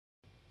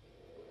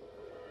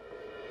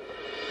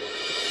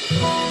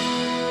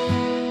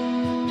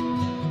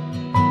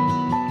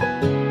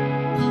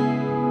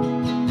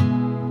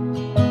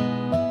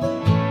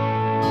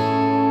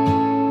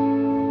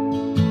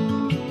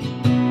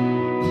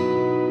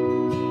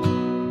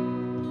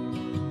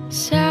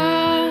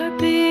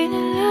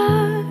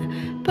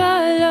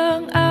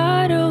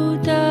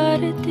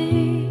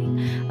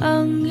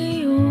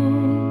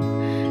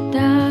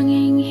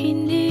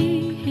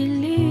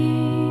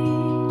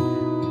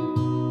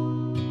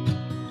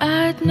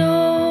At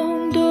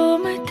nung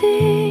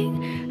dumating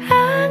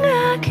ang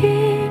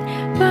aking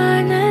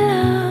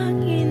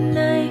panalangin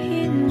ay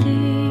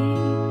hindi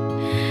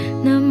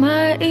na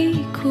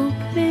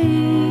maikubli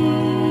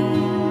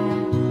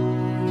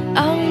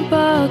ang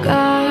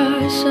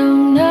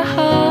pag-asang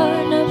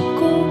nahanap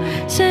ko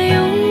sa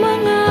iyong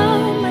mga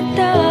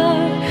mata,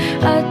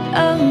 at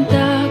ang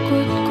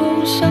takot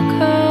kung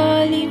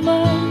sakali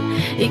man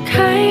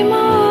ika'y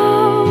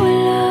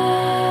mawawala.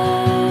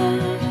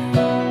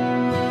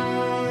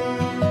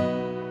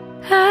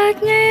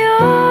 At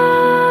ngayon,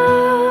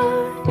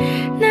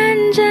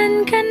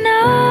 nandyan ka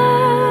na,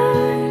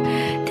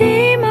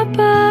 di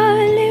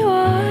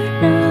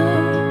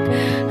mapaliwanag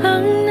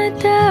ang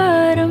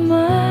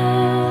nadarama.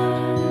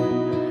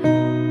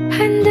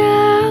 Handa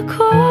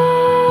ako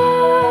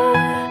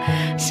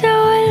sa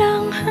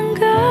walang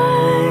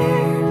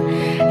hanggan,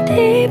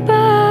 di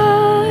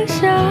basahin,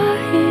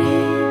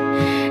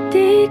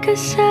 di ka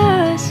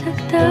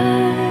sasaktan.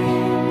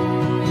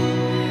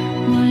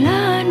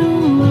 Mula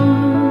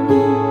noon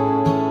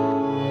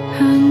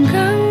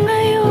hanggang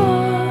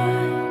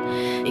ngayon,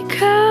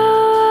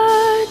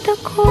 ikaw at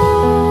ako.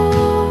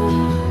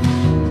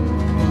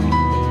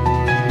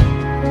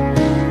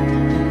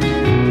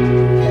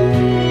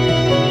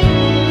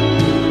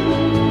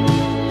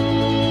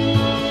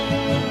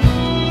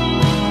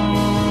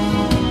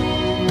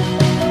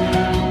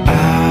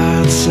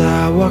 At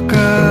sa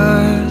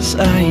wakas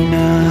ay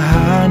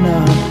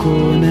nahanap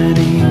ko na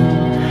rin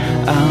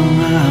ang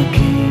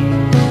aking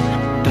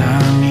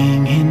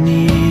tanging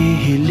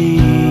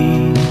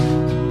hinihiling.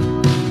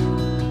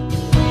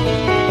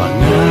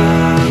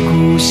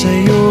 Pangako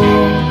sa'yo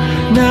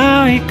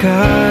na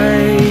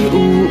ika'y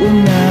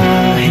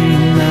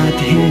uunahin at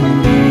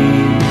hindi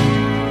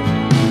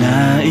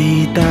na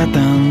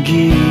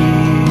itatanggi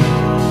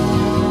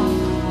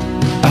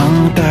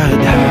ang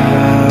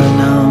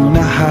tadhanang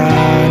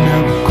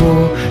nahanap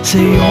ko sa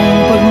iyong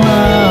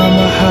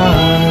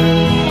pagmamahal,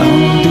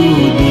 ang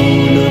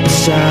dudulot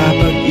sa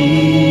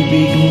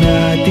pag-ibig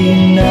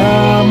natin na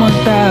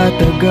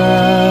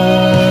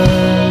magtatagal.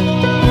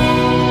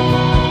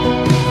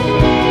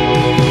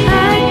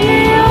 At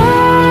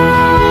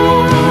ngayon,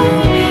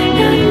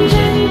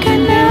 nandyan ka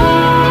na,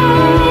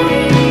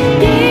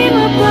 di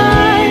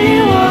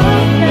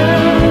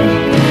mapaliwanag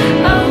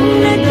ang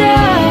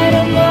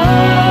nadarama.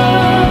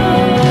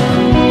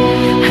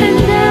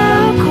 Handa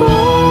ako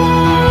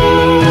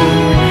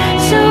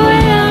sa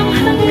walang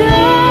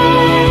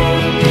hanggan,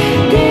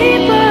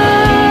 di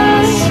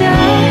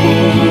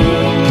basahin,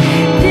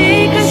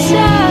 di ka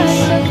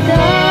sasaktan.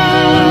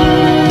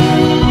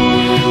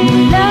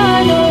 Mula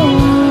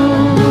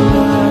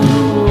noon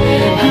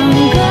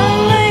hanggang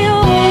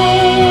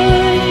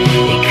ngayon,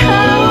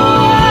 ikaw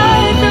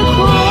at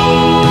ako.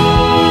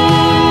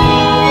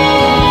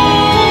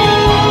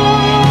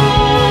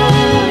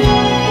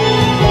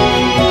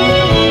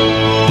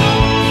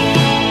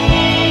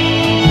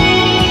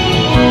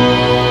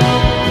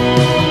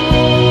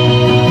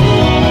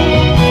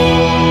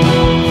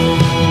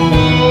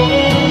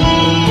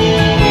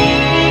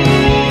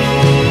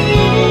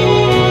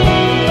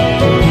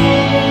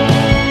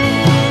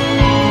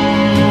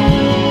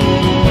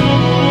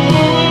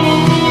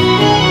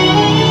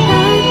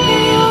 At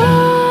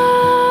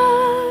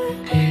ngayon,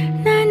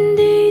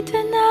 nandito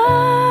na,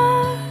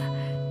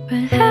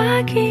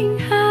 palaging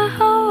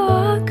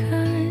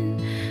hahawakan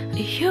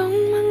iyong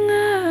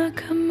mga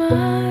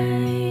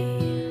kamay.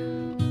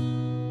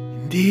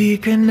 Hindi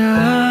ka na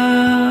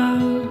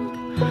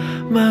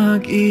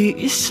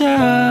mag-iisa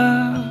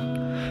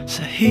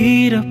sa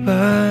hirap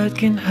at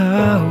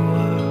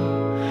ginhawa,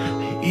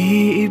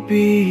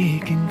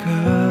 iibigin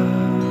ka.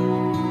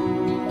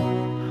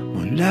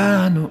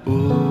 Mula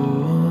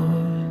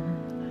noon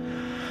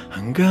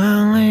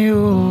hanggang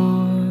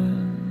ngayon,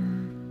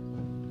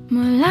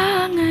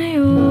 Mula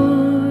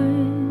ngayon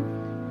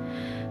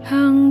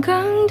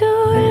hanggang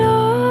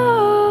dulo,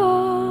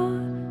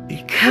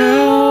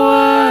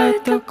 ikaw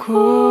at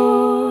ako.